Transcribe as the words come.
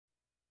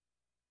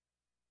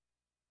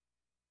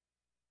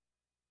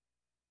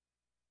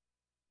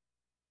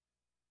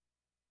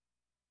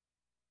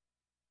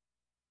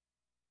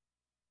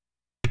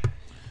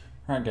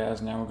Alright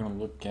guys, now we're going to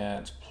look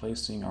at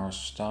placing our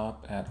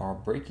stop at our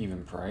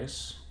break-even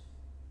price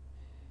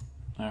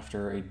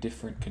after a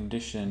different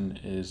condition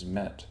is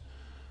met.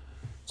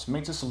 To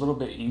make this a little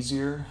bit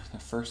easier, the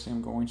first thing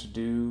I'm going to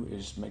do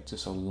is make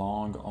this a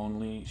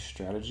long-only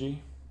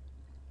strategy.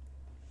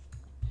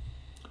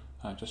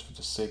 Just for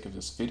the sake of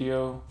this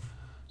video.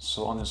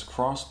 So on this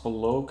cross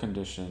below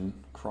condition,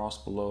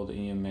 cross below the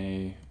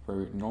EMA,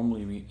 where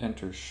normally we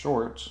enter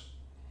short,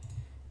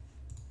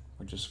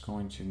 we're just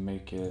going to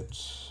make it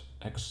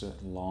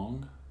exit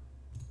long.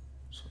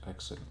 So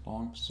exit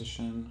long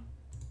position.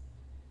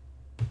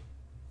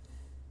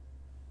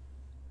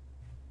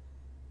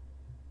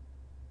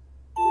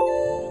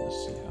 And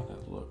let's see how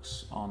that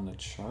looks on the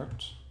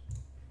chart.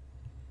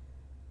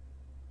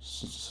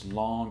 Since it's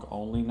long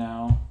only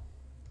now,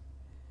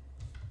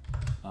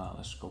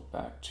 let's go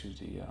back to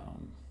the,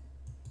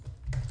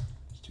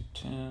 let's do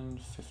 10,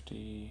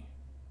 50,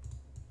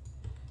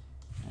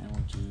 and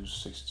we'll do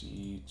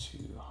 60 to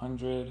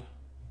 100.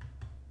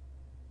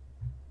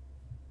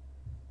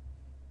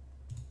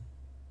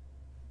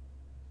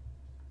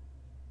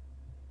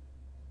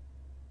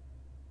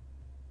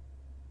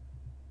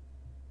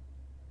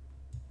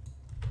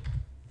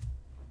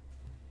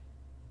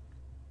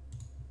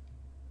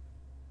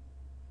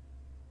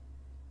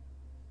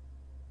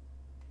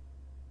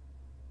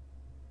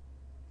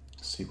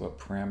 See what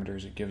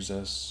parameters it gives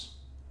us,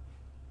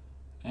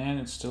 and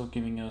it's still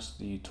giving us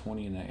the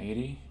 20 and the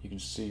 80. You can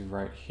see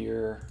right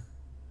here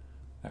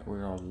that we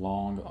are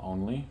long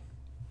only.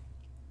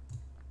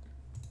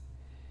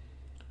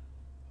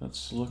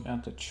 Let's look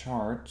at the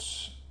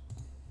chart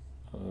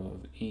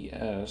of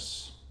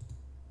ES.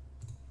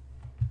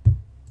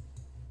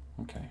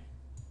 Okay,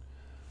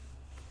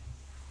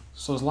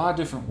 so there's a lot of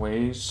different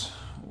ways,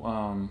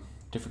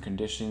 different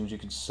conditions you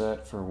can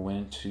set for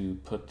when to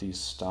put the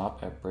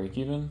stop at break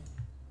even.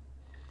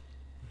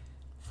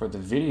 For the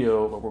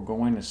video, what we're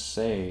going to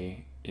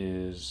say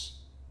is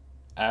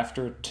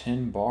after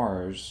 10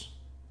 bars,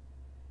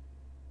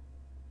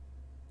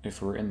 if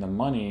we're in the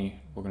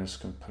money, we're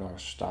just going to put our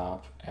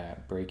stop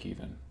at break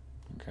even.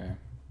 Okay.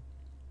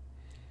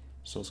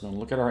 So it's going to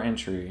look at our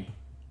entry.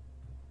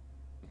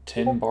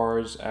 10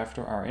 bars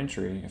after our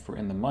entry, if we're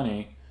in the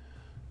money,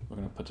 we're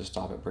going to put the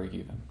stop at break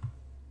even.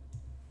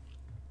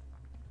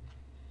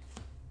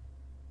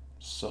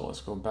 So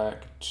let's go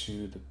back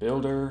to the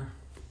builder.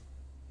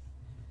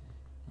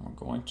 I'm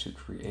going to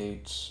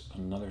create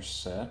another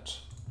set.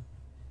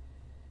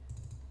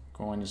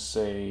 I'm going to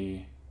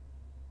say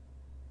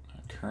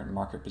current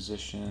market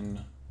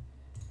position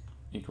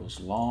equals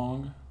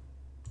long.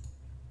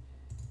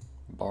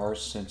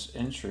 Bars since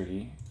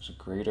entry is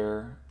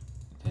greater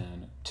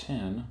than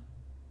 10.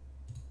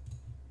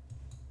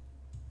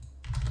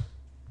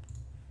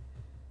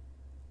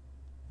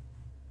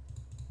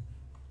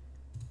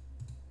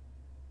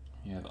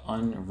 You have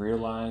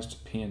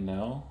unrealized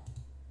P&L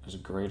is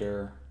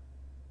greater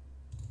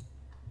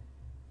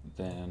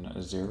than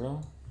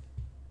 0.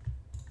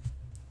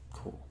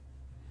 Cool.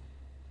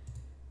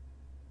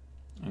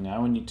 And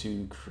now we need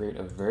to create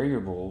a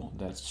variable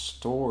that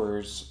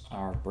stores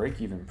our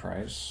break-even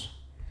price.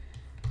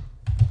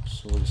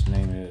 So we'll just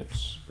name it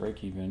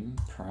break-even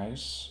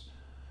price.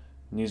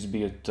 It needs to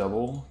be a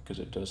double because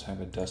it does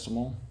have a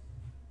decimal.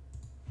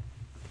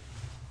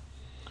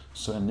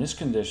 So in this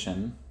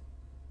condition,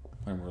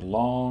 when we're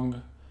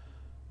long,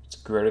 it's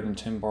greater than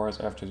 10 bars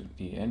after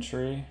the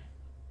entry,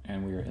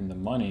 and we are in the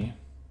money,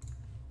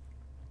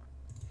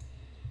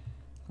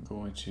 I'm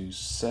going to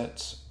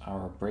set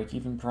our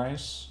break-even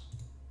price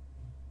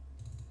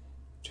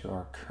to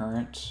our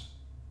current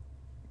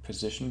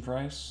position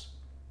price.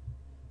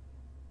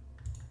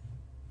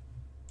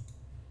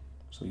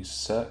 So we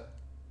set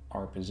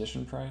our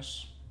position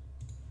price,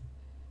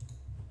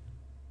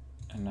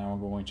 and now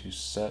we're going to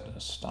set a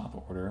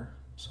stop order.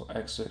 So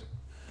exit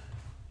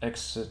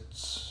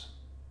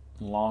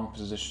long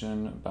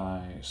position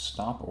by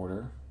stop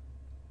order,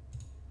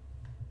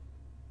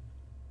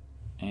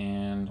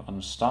 and on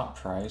the stop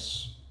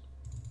price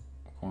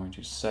we're going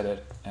to set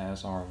it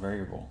as our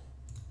variable.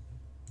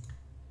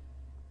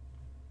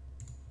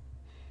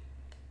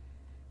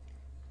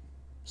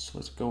 So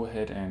let's go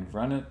ahead and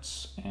run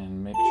it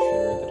and make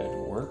sure that it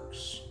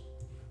works.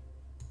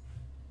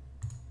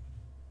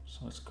 So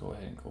let's go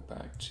ahead and go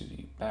back to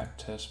the back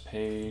test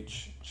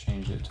page,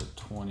 change it to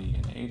 20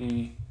 and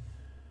 80.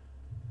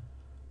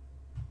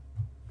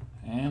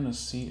 And let's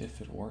see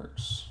if it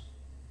works.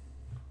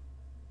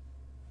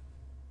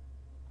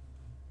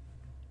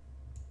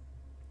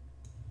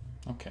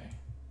 Okay.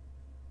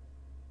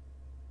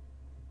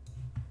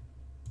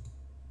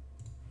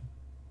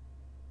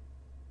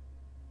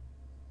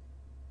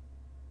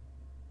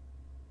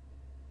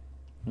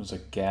 There's a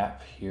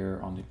gap here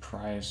on the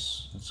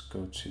price. Let's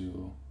go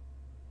to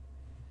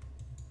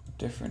a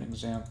different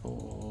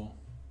example.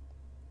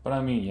 But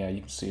I mean, yeah,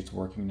 you can see it's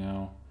working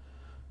now.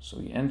 So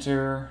we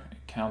enter, it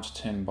counts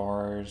 10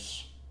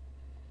 bars.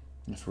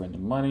 If we're in the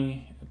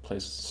money, it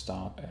places the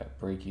stop at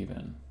break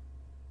even.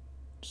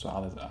 So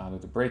either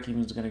the break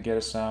even is going to get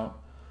us out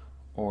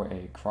or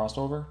a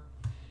crossover.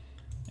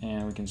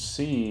 And we can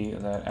see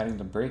that adding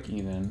the break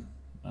even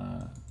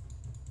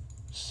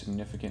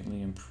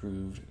significantly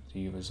improved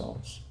the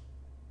results.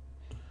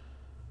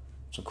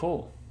 So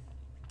cool.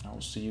 I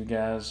will see you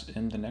guys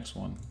in the next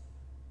one.